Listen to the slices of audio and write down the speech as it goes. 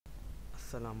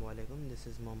Assalamu alaikum, this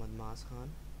is Mohammad Maas Khan.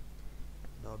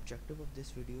 The objective of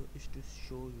this video is to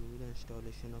show you the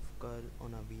installation of curl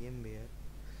on a vmware.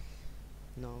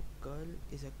 Now curl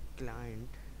is a client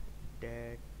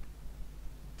that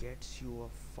gets you a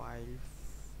file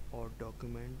or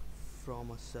document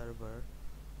from a server,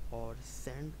 or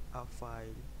send a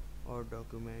file or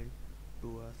document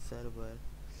to a server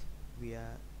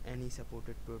via any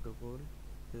supported protocol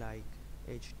like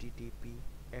HTTP,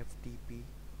 FTP,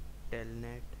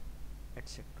 Telnet,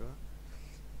 etc.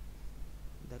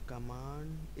 The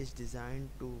command is designed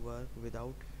to work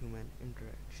without human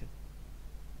interaction.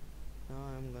 Now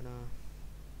I'm gonna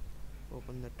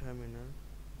open the terminal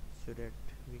so that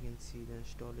we can see the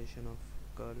installation of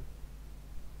curl.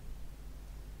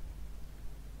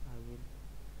 I will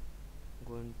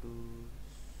go into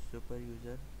super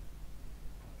user.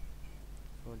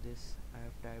 For this I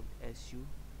have typed su.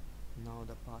 Now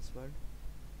the password.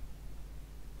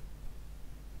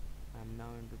 I am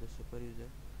now into the super user.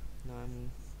 Now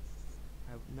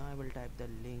I will type the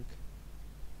link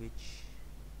which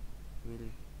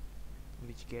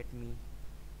get me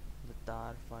the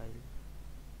tar file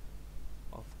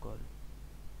of curl.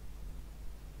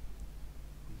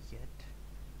 We get.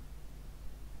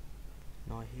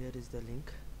 Now here is the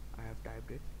link. I have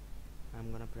typed it.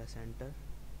 I'm gonna press enter.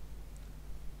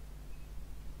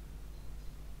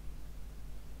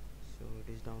 So it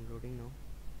is downloading now.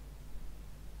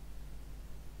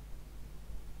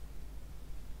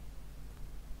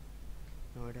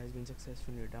 Now it has been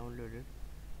successfully downloaded.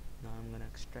 Now I'm gonna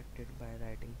extract it by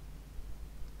writing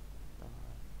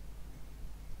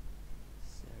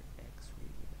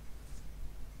zxvf.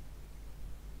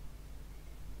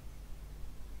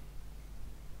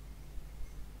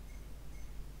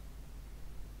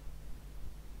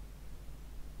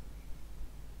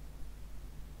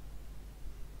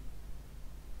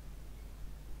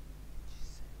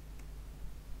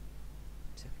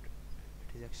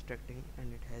 It is extracting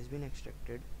and it has been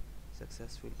extracted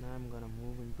successfully. Now I'm gonna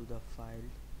move into the file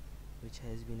which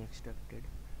has been extracted,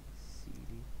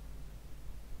 cd.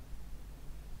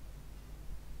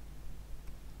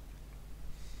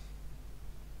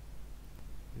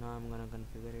 Now I'm gonna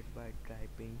configure it by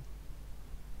typing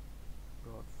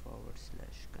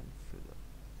 /configure.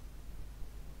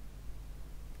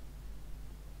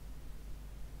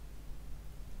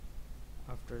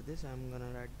 After this I'm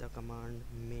gonna write the command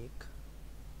make.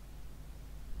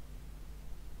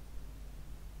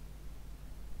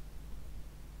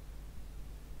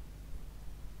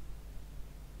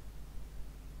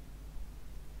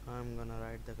 I'm gonna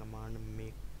write the command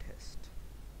make test.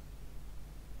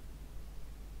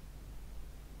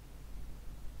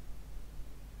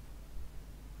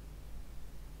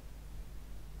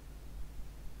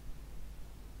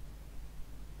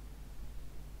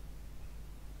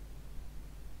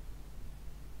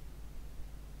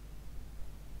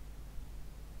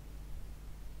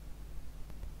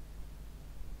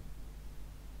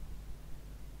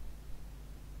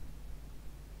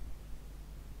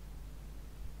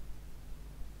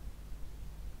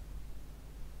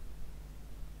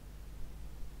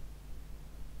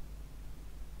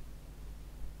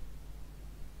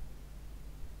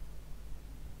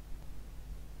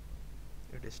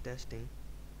 It is testing.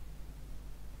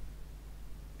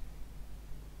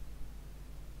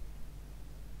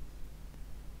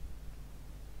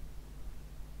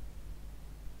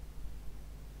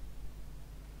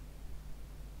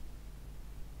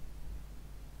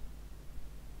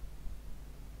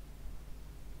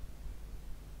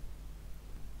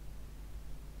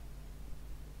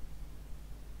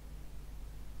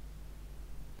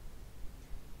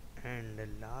 And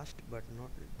last but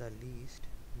not the least,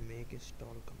 make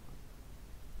install command.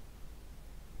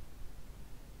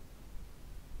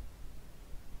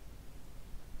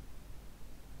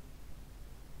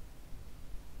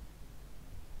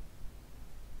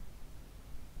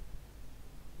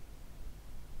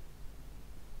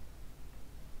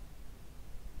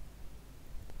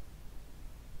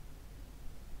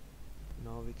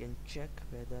 Now we can check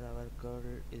whether our curl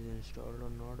is installed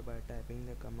or not by typing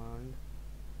the command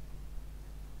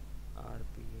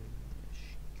rpm -qa.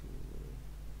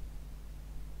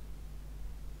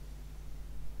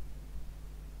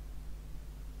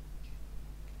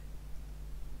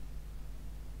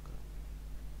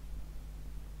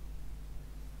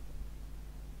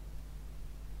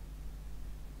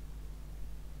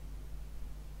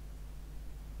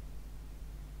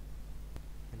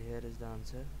 And here is the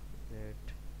answer,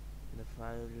 that the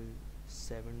file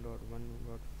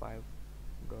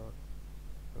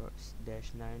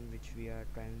 7.1.5.9 which we are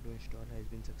trying to install has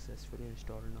been successfully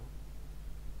installed now.